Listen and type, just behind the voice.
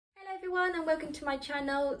everyone and welcome to my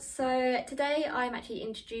channel. So today I'm actually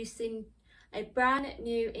introducing a brand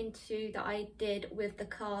new interview that I did with the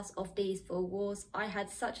cast of These Four Walls. I had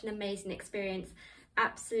such an amazing experience,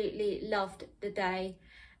 absolutely loved the day,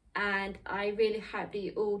 and I really hope that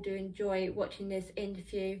you all do enjoy watching this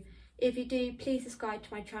interview. If you do, please subscribe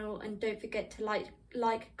to my channel and don't forget to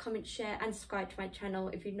like, comment, share and subscribe to my channel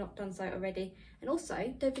if you've not done so already. And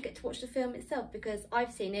also don't forget to watch the film itself because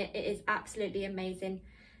I've seen it, it is absolutely amazing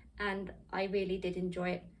and I really did enjoy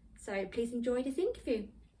it. So please enjoy this interview.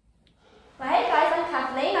 Well, hey guys, I'm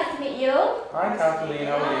Kathleen, nice to meet you. Hi Kathleen,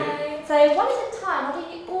 how are you? So one at a time, why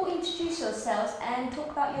don't you all introduce yourselves and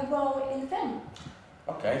talk about your role in the film?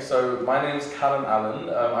 Okay, so my name's Callum Allen.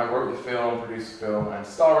 I wrote the film, produced the film and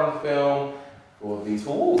star in the film for These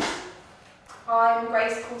Four Walls. I'm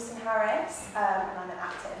Grace Coulson Harris and I'm an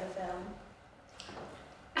actor in the film.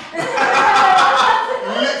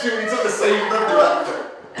 Literally took the same memory.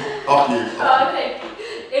 Off you. Thank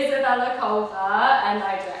you. Isabella Culver and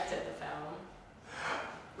I directed the film.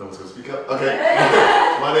 No one's going to speak up. Okay.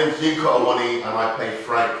 My name's Hugh Kotawani and I play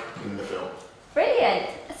Frank in the film.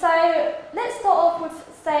 Brilliant. So let's start off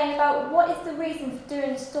with saying about what is the reason for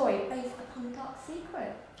doing a story based upon Dark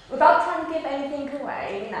Secret? Without trying to give anything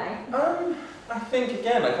away, you know. I think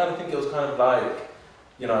again, I kind of think it was kind of like,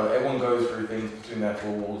 you know, everyone goes through things between their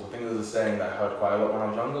four walls. I think there's a saying that I heard quite a lot when I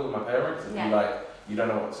was younger with my parents. It'd be like, you don't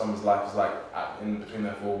know what someone's life is like in between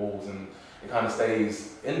their four walls, and it kind of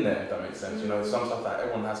stays in there, if that makes sense. You know, some stuff that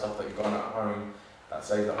everyone has stuff that you've got at home that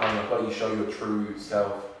stays at home. I feel like you show your true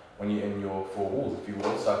self when you're in your four walls, if you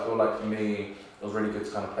will. So I feel like for me, it was really good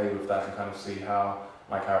to kind of play with that and kind of see how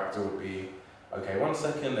my character would be. Okay, 1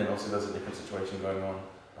 second, then obviously there's a different situation going on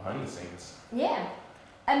behind the scenes. Yeah.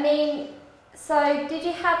 I mean, so did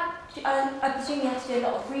you have, I presume you had to do a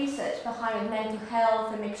lot of research behind mental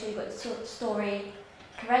health and make sure you got the story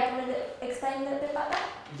correct. Want to explain a little bit about that?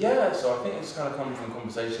 Yeah, so I think it's kind of come from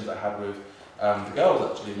conversations I had with the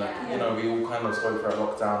girls actually. Like, you know, we all kind of spoke throughout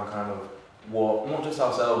lockdown, kind of what, not just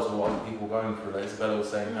ourselves, but what other people were going through. Like Isabella was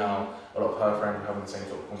saying how a lot of her friends were having the same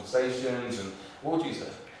sort of conversations, and what would you say?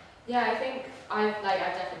 Yeah, I think I've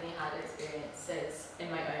definitely had experiences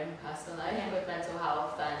in my own personal life with mental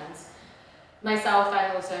health and myself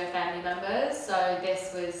and also family members. So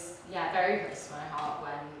this was very close to my heart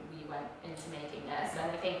when we went into making this,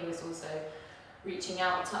 and I think it was also reaching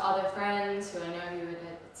out to other friends who I know who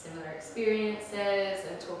had similar experiences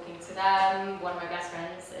and talking to them. One of my best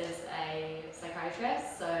friends is a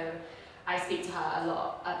psychiatrist, so I speak to her a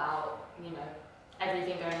lot about, you know,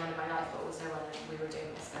 everything going on in my life, but also when we were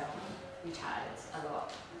doing this film, we chatted a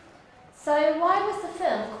lot. So why was the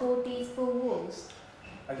film called These Four Walls?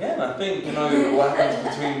 Again, I think, you know, what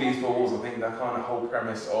happens between these four walls, I think that kind of whole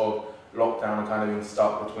premise of lockdown and kind of being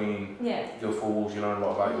stuck between your four walls, you know, a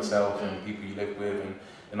lot about yourself and people you live with, and,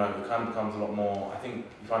 you know, it kind of becomes a lot more, I think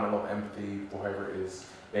you find a lot of empathy for whoever it is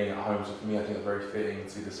being at home. So for me, I think it's very fitting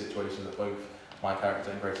to the situation that both my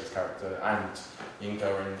character and Grace's character and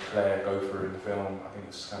Yinka and Claire go through in the film. I think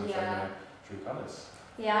it's kind of showing their true colours.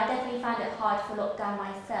 Yeah, I definitely found it hard for lockdown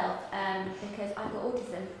myself because I've got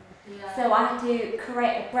autism. So I had to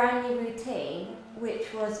create a brand new routine,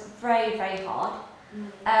 which was very, very hard.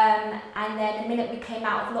 And then the minute we came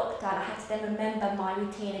out of lockdown, I had to then remember my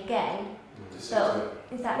routine again. So,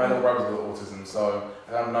 my little brother's got autism, so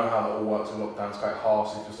I don't know how that all works in lockdown. It's quite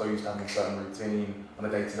harsh if you're so used to having a certain routine on a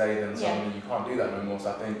day-to-day, then suddenly you can't do that no more.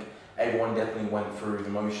 So I think everyone definitely went through the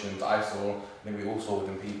motions I saw, and we all saw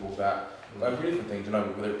within people that go through different things, you know,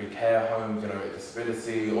 whether it be care homes, you know,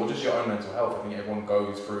 disability, or just your own mental health. I think everyone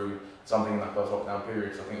goes through something in that first lockdown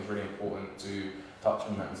period, so I think it's really important to touch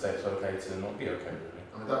on that and say it's okay to not be okay, really.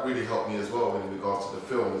 I mean, that really helped me as well in regards to the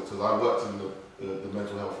film, because I worked in the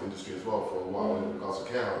mental health industry as well for a while in regards to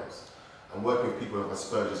care homes, and working with people with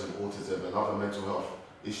Asperger's and autism and other mental health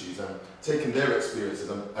issues, and taking their experiences,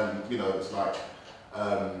 and you know, it's like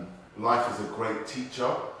life is a great teacher,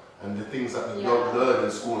 and the things that you don't learn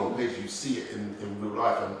in school on page, you see it in real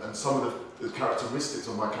life, and some of the characteristics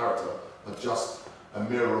of my character are just a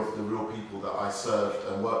mirror of the real people that I served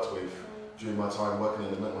and worked with during my time working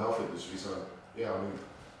in the mental health industry. So yeah, I mean,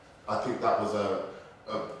 I think that was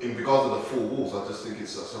in regards to the four walls, I just think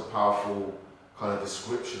it's such a powerful kind of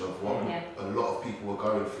description of what a lot of people were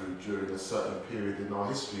going through during a certain period in our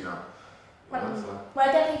history now. Well,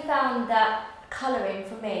 I definitely found that colouring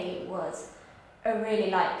for me was a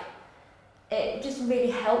really it just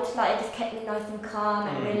really helped, it just kept me nice and calm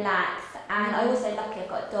and relaxed. And I also, luckily I've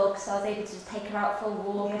got a dog, so I was able to just take her out for a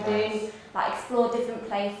walk and explore different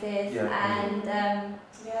places.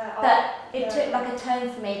 But it took a turn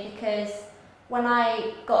for me because when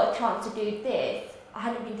I got a chance to do this, I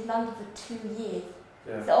hadn't been to London for 2 years.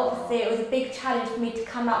 Yeah. So obviously it was a big challenge for me to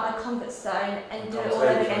come out of my comfort zone and do it all Come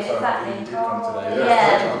over today, again. so Exactly. you did come today. Yeah.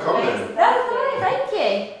 Thank you for coming. That's right, thank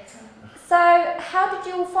you. So how did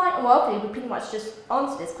you all find, well obviously we pretty much just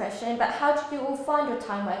answered this question, but how did you all find your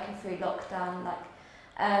time working through lockdown? Like,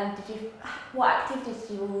 what activities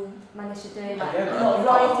did you all manage to do? Like Again, a lot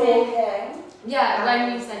of writing? Yeah,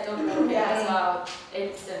 when you said dog walking Yeah. as well,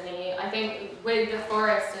 instantly. I think with the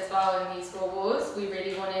forest as well in these 4 walls, we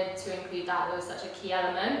really wanted to include that. That was such a key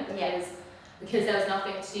element because there was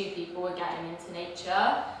nothing to do. People were getting into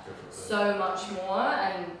nature so much more,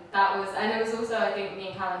 and it was also, I think me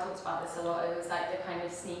and Callum talked about this a lot. It was like the kind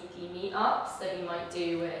of sneaky meetups that you might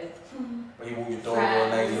do with When you walk your dog or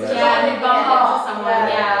friends. a neighbour. Yeah, and bump into someone,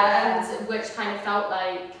 Yeah. and which kind of felt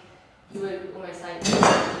like you were almost like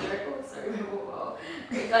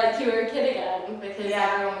like you were a kid again, because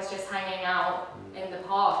everyone was just hanging out in the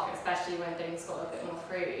park, especially when things got a bit more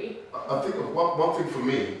free. I think one thing for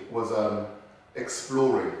me was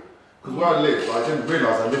exploring. Because where I lived, I didn't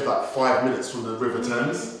realise I lived like 5 minutes from the River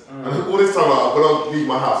Thames. And all this time, like, when I leave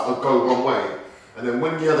my house, I'd go one way. And then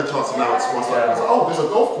when you had a chance to now explore, I was like, oh, there's a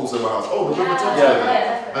golf course in my house. Oh, the River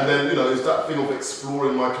Thames. And then, you know, it's that thing of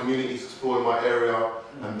exploring my community, exploring my area.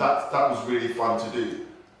 And that was really fun to do.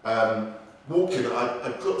 Walking,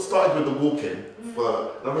 I started with the walking, and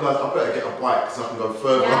I realised I better get a bike because I can go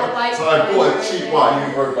further. Yeah, so I bought a cheap bike.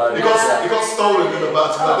 It got stolen in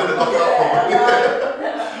about time. I didn't lock it up properly.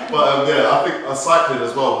 But I think cycling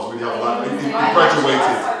as well was really helpful. Like, he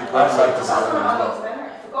graduated to cycling as well.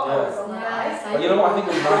 But you know what I think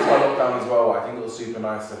was nice about lockdown as well? I think it was super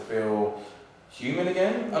nice to feel human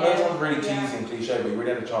again. I know it sounds really cheesy and cliche, but you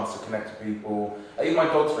really had a chance to connect with people. Even my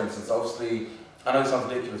dogs, for instance, obviously, I know it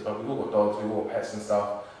sounds ridiculous, but we've all got dogs, we've all got pets and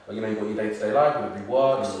stuff. But you know, you've got your day-to-day life, whether it be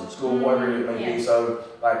work, school, whatever it may be. So,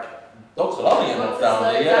 like, dogs were loving it in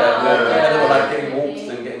lockdown. They were like getting walks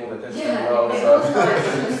and getting all the attention as well. It So. was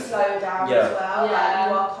nice to slow down as well. Yeah. Like,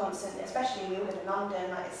 you are constantly, especially we live in London,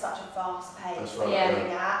 like it's such a fast pace That's that right, you're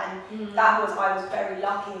living at, and I was very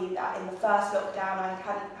lucky that in the first lockdown I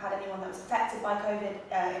hadn't had anyone that was affected by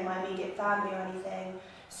COVID in my immediate family or anything.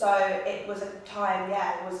 So it was a time,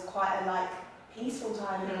 it was quite a peaceful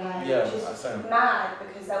time in a way, which is mad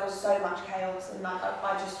because there was so much chaos, and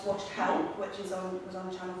I just watched Help, which was on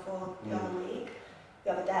Channel 4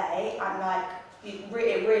 the other day, and it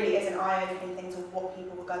really is an eye-opening thing to what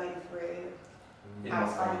people were going through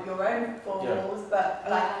outside of your own 4 walls, but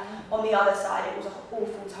on the other side it was an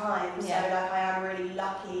awful time, so I am really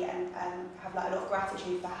lucky and have a lot of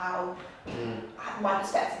gratitude for how my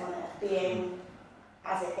perspective on it being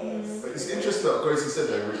as it is. But it's interesting that Gracie said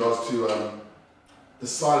that in regards to the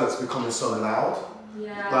silence becoming so loud.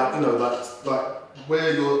 Like, you know, like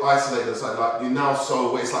where you're isolated, it's like you're now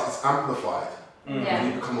so, it's like it's amplified. And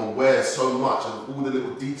you become aware so much of all the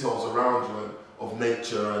little details around you and of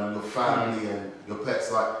nature and your family and your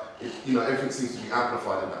pets. Everything seems to be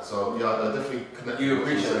amplified in that. So I definitely connect. You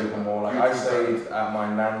appreciate people more. Like I stayed at my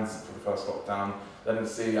nan's for the first lockdown. I didn't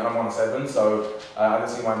see, and I'm 1 of 7, so I didn't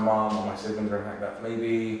see my mum or my siblings or anything like that.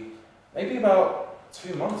 Maybe about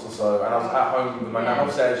 2 months or so, and I was at home with my nan.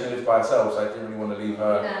 Obviously, she lives by herself, so I didn't really want to leave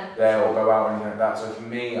her there or go out or anything like that. So for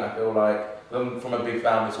me, I feel like from a big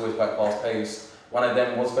family, it's always quite fast paced. One of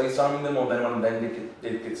them was FaceTiming them, or then one of them did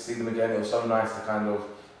get to see them again. It was so nice to kind of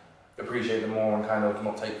appreciate them more and kind of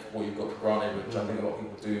not take what you've got for granted, which I think a lot of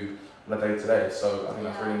people do on a day to day. So I think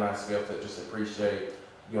that's really nice to be able to just appreciate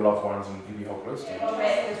your loved ones and give you whole close to you.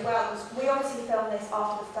 As well, because we obviously filmed this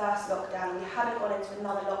after the first lockdown. We hadn't gone into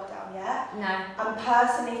another lockdown yet. No. And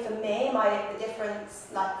personally, for me, the difference,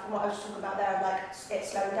 from what I was talking about there, it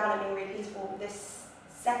slowing down and being really peaceful. This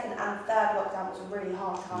second and third lockdown was a really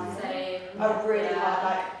hard time. Really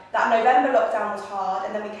hard. That November lockdown was hard,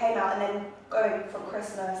 and then we came out, and then going from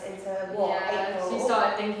Christmas into April. So you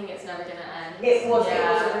started thinking it's never going to end. It was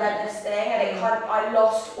a relentless thing, and I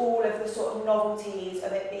lost all of the sort of novelties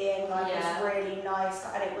of it being this really nice,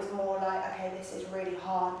 and it was more okay, this is really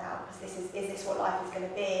hard now, because is this what life is going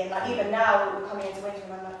to be? And even now we're coming into winter,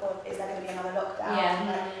 and I'm like, God, is there going to be another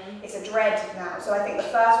lockdown? It's a dread now. So I think the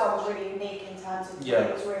first one was really unique in terms of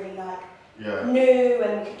it was really new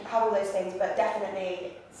and we could have all those things, but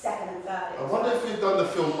definitely second and third. I wonder if you'd done the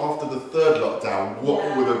film after the third lockdown, what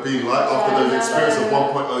it would have been like after the experience of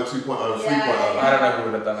 1.0, 2.0, 3.0. I don't know who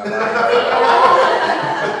would have done that.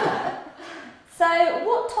 So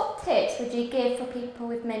what top tips would you give for people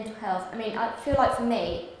with mental health? I mean, I feel like for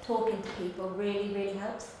me, talking to people really, really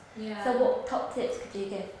helps. So what top tips could you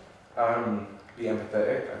give? Be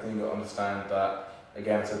empathetic. I think you've got to understand that,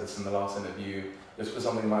 again, I said this in the last interview, just for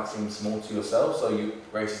something that might seem small to yourself, so you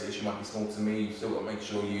racist issue might be small to me, you've still got to make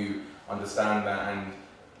sure you understand that, and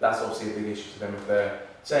that's obviously a big issue to them if they're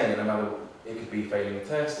saying it, no matter, it could be failing a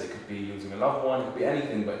test, it could be losing a loved one, it could be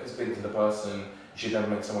anything, but if it's big to the person, you should never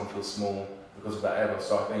make someone feel small because of that ever.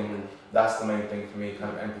 So I think that's the main thing for me,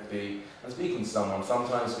 kind of empathy and speaking to someone.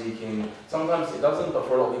 Sometimes it doesn't, but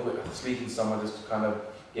for a lot of people, speaking to someone just to kind of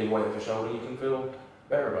give weight off your shoulder, you can feel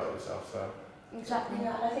better about yourself. So. Exactly.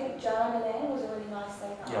 Yeah, and I think journaling was a really nice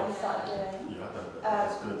thing that I started doing. Yeah,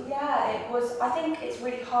 that's good. Yeah, it was. I think it's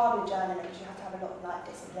really hard with journaling because you have to have a lot of like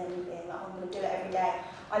discipline, being like, I'm going to do it every day.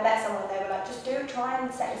 I met someone and they were like, just try and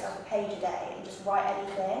set yourself a page a day and just write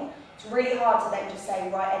anything. It's really hard to then just say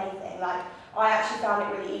write anything. Like I actually found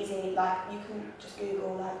it really easy. Like you can just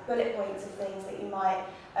Google like bullet points of things that you might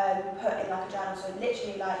put in like a journal. So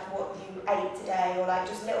literally like what you ate today, or like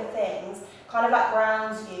just little things, kind of like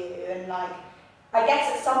grounds you, and like. I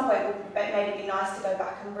guess at some point it would maybe be nice to go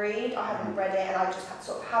back and read. I haven't read it and I just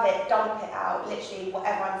sort of have it, dump it out, literally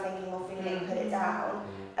whatever I'm thinking or feeling, put it down,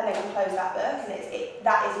 and then close that book. And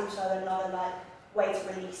that is also another like way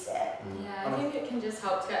to release it. Yeah, I think it can just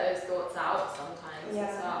help to get those thoughts out sometimes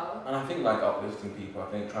as well. And I think like uplifting people, I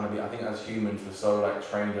think as humans we're so like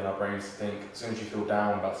trained in our brains to think as soon as you feel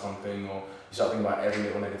down about something, or you start thinking about every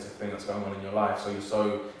little negative thing that's going on in your life, so you're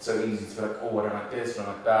so easy to be like, oh, I don't like this, I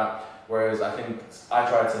don't like that. Whereas I think I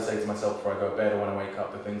try to say to myself before I go to bed or when I wake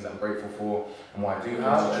up the things that I'm grateful for and what I do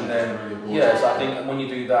have. And then, so I think when you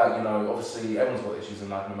do that, you know, obviously everyone's got issues in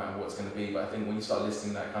life no matter what it's going to be, but I think when you start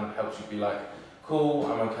listing that, it kind of helps you be like, cool,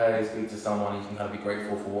 I'm okay, speak to someone, you can kind of be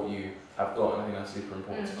grateful for what you have got, and I think that's super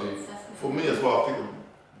important to do. For me as well, I think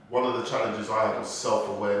one of the challenges I had was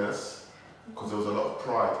self-awareness, because there was a lot of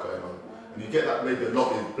pride going on. And you get that maybe a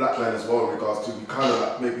lot in black men as well in regards to, we kind of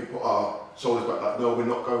like maybe put our shoulders back, like, no, we're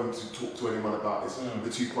not going to talk to anyone about this, we're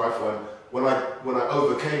too prideful. And when I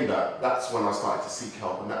overcame that, that's when I started to seek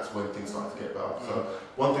help, and that's when things started to get better. So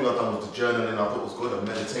one thing I've done was the journaling, I thought was good, and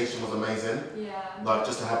meditation was amazing. Yeah. Like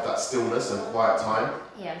just to have that stillness and quiet time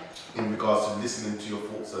in regards to listening to your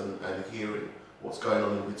thoughts and hearing what's going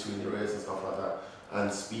on in between your ears and stuff like that, and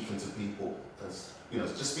speaking to people. And, you know,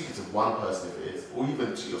 just speaking to one person if it is, or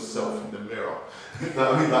even to yourself in the mirror. You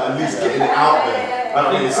know what I mean? Like at least getting it out there.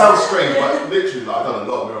 I mean, it sounds strange, but literally, like, I've done a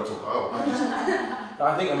lot of mirror talk.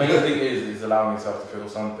 I think the main thing is allowing yourself to feel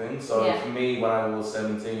something. So for me, when I was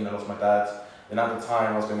 17, I lost my dad. And at the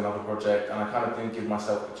time, I was doing another project, and I kind of didn't give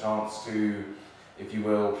myself the chance to, if you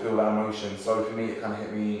will, feel that emotion. So for me, it kind of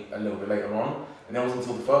hit me a little bit later on. And it wasn't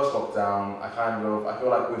until the first lockdown, I feel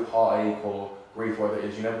like with heartache or grief, whatever it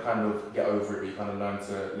is, you never kind of get over it, but you kind of learn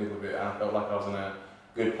to live with it. And I felt like I was in a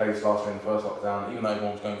good place last year in the first lockdown. Even though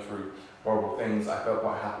everyone was going through horrible things, I felt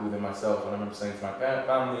quite happy within myself. And I remember saying to my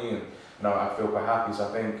family, and you know, I feel quite happy. So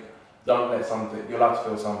I think, don't let something, you're allowed to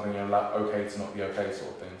feel something, you're allowed, okay to not be okay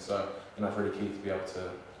sort of thing. So you know, it's really key to be able to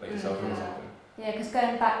let yourself feel something. Yeah, because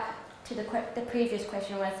going back to the previous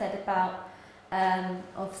question where I said about,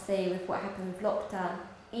 obviously with what happened with lockdown,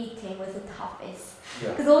 eating was the toughest.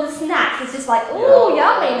 Because all the snacks is just like, oh,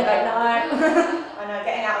 yummy, and I go, no. I know,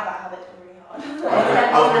 getting out of that habit was really hard.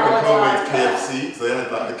 I was making homemade KFC, so they had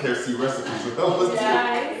like the KFC recipes. And I was like,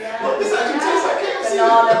 this actually tastes like KFC.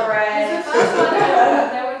 Banana bread.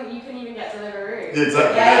 You couldn't even get Deliveroo. Yeah,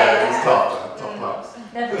 exactly. Yeah, it was tough, tough times.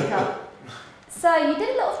 Definitely tough. So you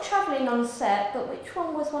did a lot of travelling on set, but which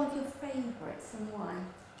one was one of your favourites and why?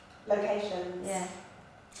 Locations. Yeah.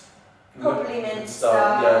 Probably Minster.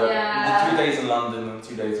 The 2 days in London and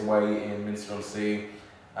 2 days away in Minster-on-Sea,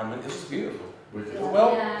 and it was just beautiful. It was beautiful.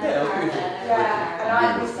 Yeah, and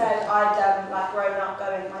I always said I'd like grown up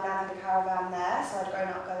going. My nan had a caravan there, so I'd grown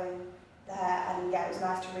up going there, and it was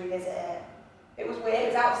nice to revisit it. It was weird. It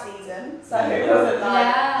was out of season, so it wasn't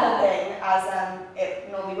like popping as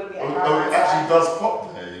it normally would be. At it actually does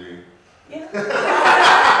pop there, you mean? Yeah.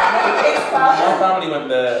 My family went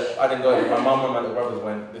there. I didn't go. My mum and my little brothers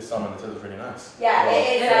went this summer, and it was really nice. Yeah, it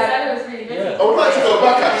is. It was really good. I would like to go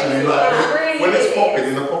back actually. Like when it's popping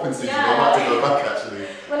in the popping season, I'd like to go back actually.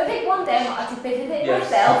 Well, I think one day I might have to visit it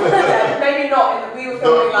myself. Maybe not. We were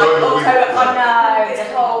filming like October. I know it's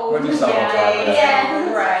cold. When you start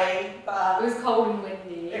grey, but it was cold and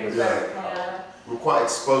windy. It was very cold. We were quite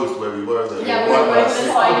exposed where we were there. Yeah, we were in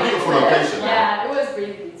a beautiful location. Yeah, it was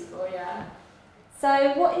really beautiful. Yeah.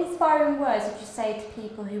 So, what inspiring words would you say to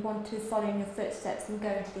people who want to follow in your footsteps and go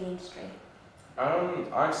into the industry?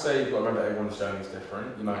 I'd say you've got to remember everyone's journey is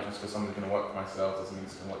different. You know, just because something's going to work for myself doesn't mean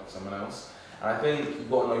it's going to work for someone else. And I think you've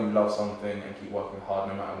got to know you love something and keep working hard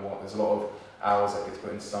no matter what. There's a lot of hours that gets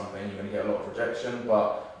put into something. You're going to get a lot of rejection,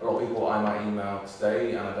 but a lot of people I might email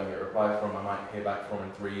today and I don't get a reply from. I might hear back from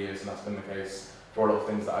in 3 years, and that's been the case for a lot of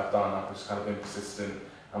things that I've done. I've just kind of been persistent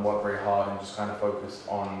and worked very hard and just kind of focused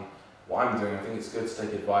on what I'm doing. I think it's good to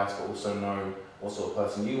take advice, but also know what sort of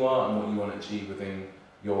person you are and what you want to achieve within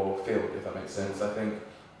your field, if that makes sense. I think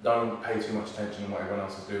don't pay too much attention on what everyone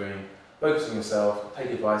else is doing. Focus on yourself,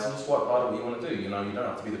 take advice, and just work hard at what you want to do. You know, you don't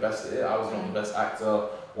have to be the best at it. I was not the best actor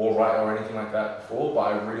or writer or anything like that before, but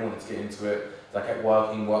I really wanted to get into it. So I kept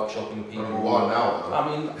working, workshopping with people. You are now, though. I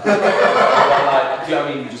mean, do you know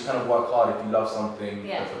what I mean? You just kind of work hard. If you love something,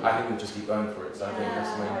 Yeah. I think you'll just keep going for it. So I think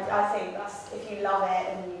that's the main thing. I think that's, if you love it,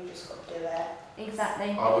 then you just got to do it.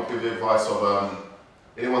 Exactly. I would give the advice of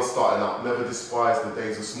anyone starting out, never despise the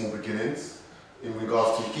days of small beginnings. In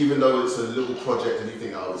regards to, even though it's a little project and you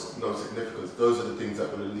think, oh, it's no significance, those are the things that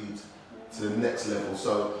are going to lead to the next level.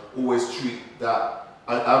 So always treat that,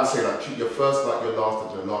 I would say like treat your first like your last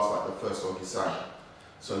and your last like the first song you sang.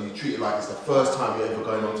 So you treat it like it's the first time you're ever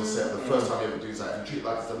going on to set, the first time you ever do that. You treat it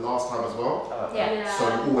like it's the last time as well. Yeah. So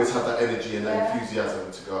you always have that energy and that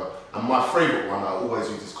enthusiasm to go. And my favourite one I always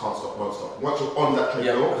use is can't stop, won't stop. Once you're on that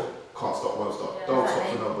treadmill, can't stop, won't stop. Yeah, Don't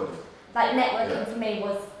exactly. stop for nobody. Like networking for me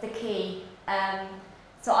was the key.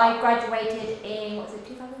 So I graduated in, what was it,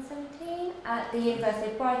 2017 at the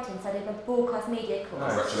University of Brighton, so I did a broadcast media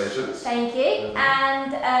course. Congratulations. Thank you.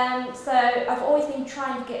 And so I've always been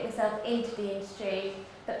trying to get myself into the industry,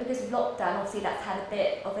 but because of lockdown, obviously that's had a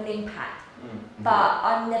bit of an impact. But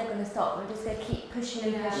I'm never going to stop. I'm just going to keep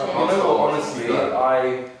pushing and pushing. No, you know what, honestly,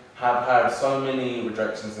 I have had so many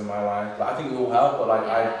rejections in my life. Like, I think we all have, but like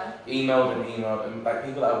I've emailed and like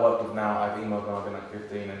people that I work with now, I've emailed when I've been like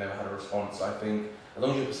 15 and never had a response. So I think as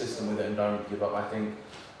long as you're persistent with it and don't give up, I think,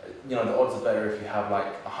 you know, the odds are better if you have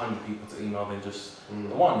like 100 people to email than just the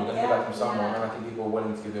one. You're going to hear back from someone, and I think people are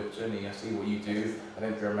willing to give the opportunity. I see what you do. I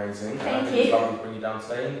think you're amazing. And I think it's lovely to bring you down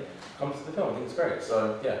today and come to the film. I think it's great.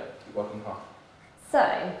 So yeah, keep working hard. So,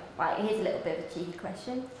 right, here's a little bit of a cheeky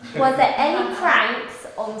question. Was there any pranks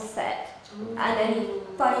on set and any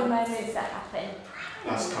funny moments that happened?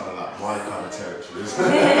 That's kind of like my kind of territory, isn't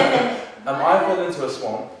it? I fell into a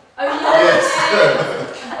swamp. Oh yeah. Yes.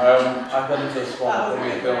 I fell into a swamp when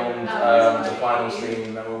we filmed the final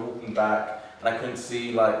scene, and we were walking back, and I couldn't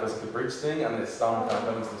see like there's like a bridge thing, and it stunk, and I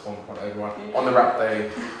fell into the swamp in front of everyone on the wrap day.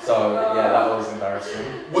 So yeah, that was embarrassing.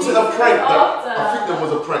 Was it a prank that, I think there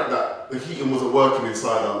was a prank that the heating wasn't working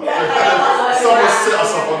inside out. Someone set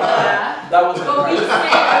us up on that. That was But we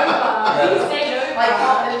stayed over. I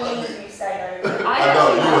can't believe you stayed over. I know,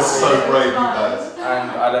 you were so brave, you guys.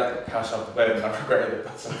 And I let Cash out the bed, and I regretted it.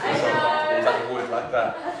 That's something it was like avoided like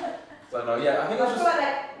that. So no, yeah, I think it I was feel just.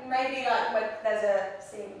 like maybe like when there's a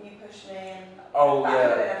scene you push me and Oh that yeah.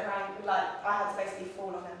 could have been a prank. Like I had to basically fall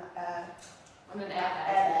on On an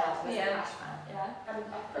airbag. Yeah. Yeah. and I'm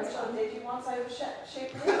pretty sure did you once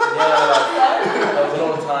overshoot me? Yeah, like, there was a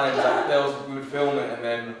lot of times like we would film it, and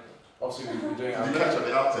then obviously we were doing Did you catch up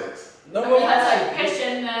the outtakes? No, We had to like push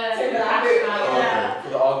in the crash for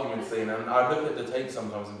the argument scene, and I'd look at the tape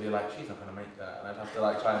sometimes and be like, she's not gonna make that, and I'd have to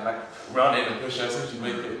like try and like run in and push her so she'd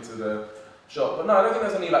make it into the shot. But no, I don't think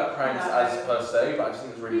there's any like pranks as per se, but I just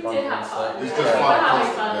think it's really We fun. did have fun. It's Yeah. just We fun. were having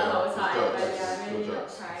It's- fun the yeah, whole it's time. jokes. But It's yeah, still really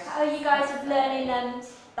jokes. tried. How are you guys with learning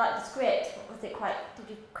like the script? Was it quite, did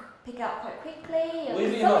you pick it up quite quickly? Or,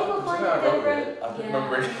 Weirdly some enough, people find I it wrote different. it. I don't Yeah.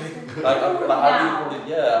 remember anything. I really probably, I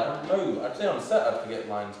don't know. I'd say on set I'd forget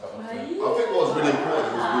lines quite often. I think what was really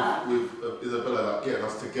important was with Isabella, like getting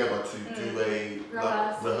us together to do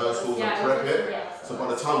like rehearsals and prep it. So by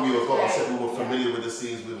the time we got on set, we were familiar with the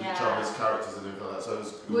scenes with each other's characters and everything like that. So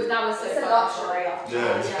it was That was so It's a fun. luxury after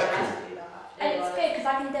Yeah, exactly. And it's good because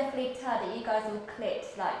I can definitely tell that you guys all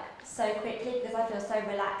clicked like so quickly because I feel so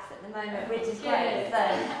relaxed at the moment, which is great.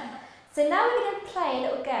 So now we're going to play a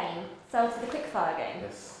little game. So it's the quickfire game.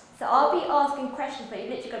 Yes. So I'll be asking questions, but you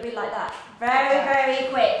literally got to be like that, very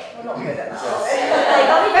quick. We're not good at that. So you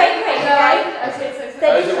got to be very quick,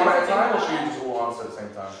 okay? Is it one at a time, or should we just all answer at the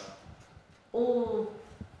same time? All.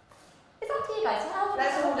 It's up to you guys.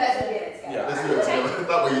 Let's all let's do it together. Yeah. let's do it together.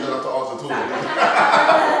 That way you don't have to answer at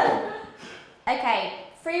all. Okay,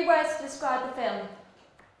 3 words to describe the film.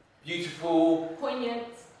 Beautiful. Poignant.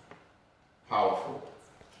 Powerful.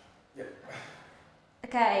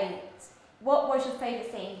 Okay, what was your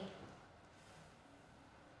favourite scene?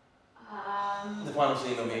 The final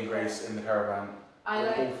scene of me and Grace in the caravan. I All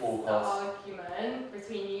liked four the casts. argument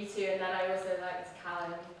between you two, and then I also liked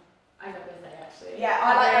Callum. I'm not gonna say actually. Yeah,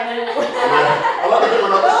 I like that. I like the bit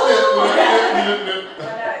when I know it's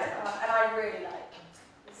hard, and I really like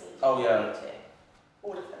the scene. Oh, yeah. Me too.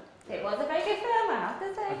 All of them. It was a very good film, I have to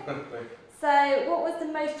say. So, what was the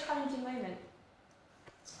most challenging moment?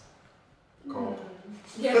 Cold.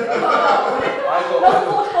 Yeah. I got.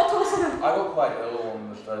 Not water bottles from I got quite ill on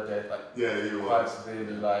the third day, like Yeah, you quite were.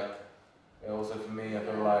 severely, like also for me, I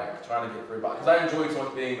feel like trying to get through, but because I enjoyed so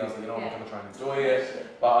much being there, I was like, you know, I'm gonna try and enjoy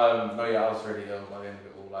it. But no, yeah, I was really ill by the end of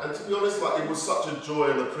it all. Like, And to be honest, like it was such a joy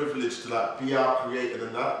and a privilege to like be out creative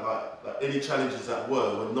and that. Like any challenges that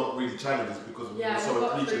were not really challenges because we were so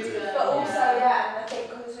appreciative. But also, yeah, and I think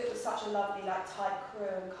because it was such a lovely, like, tight crew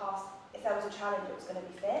and cast, if there was a challenge, it was going to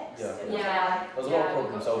be fixed. Yeah. It wasn't Yeah. there was a lot of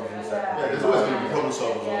problem solving in the set. Yeah, there's always going to be problem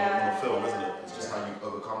solvers Yeah. on a film, isn't it? It's just how you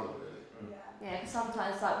overcome them, really. Yeah, 'cause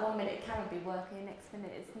sometimes like 1 minute camera be working, next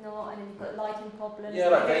minute it's not, and then you've got lighting problems. Yeah,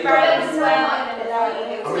 like they Friends, Yeah. it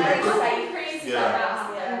was I mean, very you could- safe. Crazy Yeah.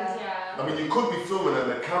 stuff that happens, yeah. I mean, you could be filming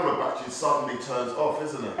and the camera battery suddenly turns off,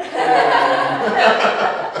 isn't it?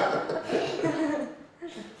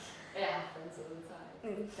 It happens all the time.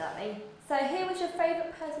 Exactly. So who was your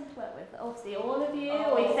favourite person to work with? Obviously all of you,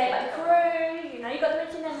 or you can say like the crew, you know, you got to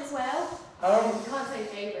mention them as well. You can't say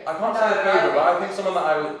favourite. I can't say a favourite, but I think someone that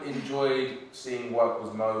I enjoyed seeing work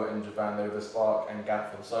was Mo and Javan. They were the spark and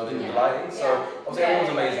gaffer, so they did the lighting. So obviously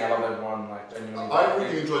everyone's amazing. I love everyone, like genuinely. I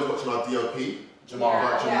really enjoyed watching our DOP. Jamal. Yeah.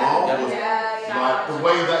 Like Jamal Yeah. was like the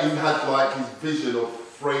way that he had like his vision of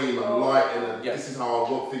frame and lighting and Yeah. this is how I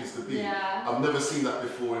want things to be. Yeah. I've never seen that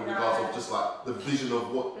before in regards of just like the vision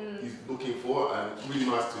of what he's looking for, and it's really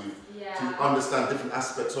nice to understand different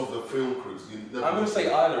aspects of the film crews. I'm going to say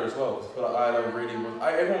Isla as well, because I feel like Isla really was.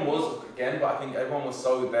 Everyone was, again, but I think everyone was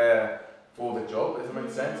so there for the job, if it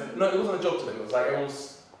makes sense. And no, it wasn't a job to them, it was like it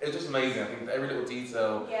was just amazing. I think every little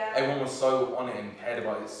detail, everyone was so on it and cared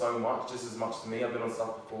about it so much, just as much to me. I've been on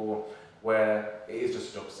stuff before where it is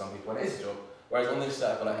just a job to some people, and it is a job. Whereas on this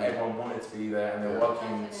set, I feel like everyone wanted to be there and they were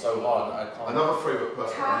working so hard that I can't. Another favourite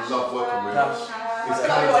person I love working with Cash. is I've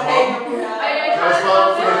Khalid's got a name mum. of all now. Khalid's mum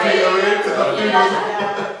for the catering, to the food.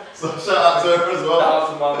 So shout out to her as Shout well. out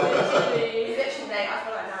to Mum. His literal name, I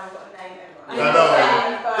feel like now I've got a name. Yeah,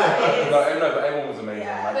 no, No, but everyone was amazing.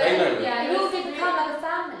 Yeah. Like, they know. Yeah, You all did become like a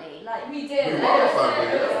family, like we did. We And were a it was family,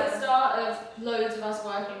 it was yeah. the start of loads of us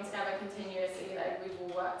working together continuously. Like we've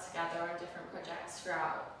all worked together on different projects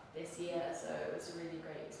throughout this year, so it was a really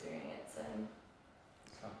great experience. And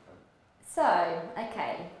So,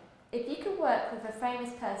 okay, if you could work with a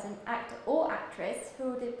famous person, actor or actress,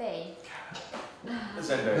 who would it be?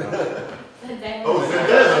 Zendaya. then Oh,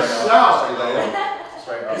 there's a shout.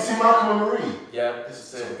 Straight You up. see Malcolm and Marie? Yeah,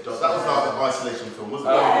 this is it. That was like the isolation film, wasn't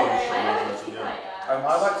it? Oh, I yeah. haven't seen that yet.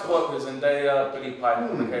 I like to work with Zendaya, Billy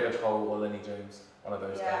Piper, Michaela Cole, or Lenny James. One of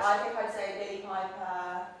those Yeah, guys. I think I'd say Billy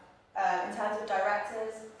Piper. In terms of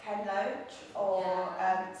directors, Ken Loach, or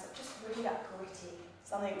just really like gritty,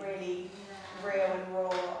 something really real and raw.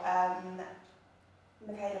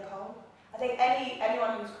 Michaela Cole. I think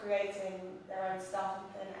anyone who's creating their own stuff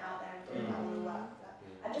and putting it out there and doing that all the work.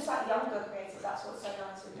 And just like younger creators, that's what's so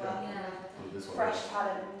nice with working with fresh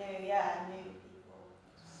talent and new people.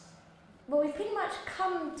 Well, we've pretty much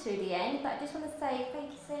come to the end, but I just want to say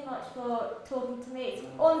thank you so much for talking to me. It's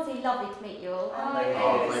honestly lovely to meet you all. thank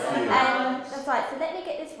you. That's right, so let me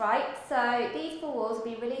get this right. So these 4 walls will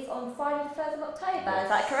be released on Friday the 1st of October, is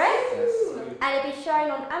that correct? Yes. And it'll be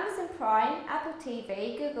shown on Amazon Prime, Apple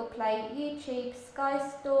TV, Google Play, YouTube, Sky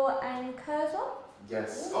Store and Curzon.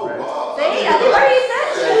 Yes. Oh, correct. wow. See, that's what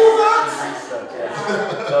research.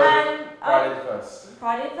 Yes. So, And Friday the 1st.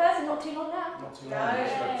 Friday the 1st, not too long now. Not too long.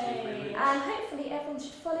 Just like 2-3 weeks. And hopefully everyone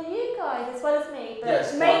should follow you guys as well as me, but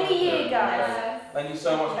Yes, mainly follow- you guys. Thank you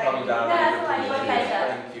so much for coming down. Yeah, Really that's fine, my appreciate it.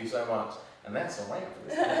 pleasure. Thank you so much. And that's a wrap for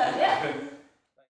this. Yeah.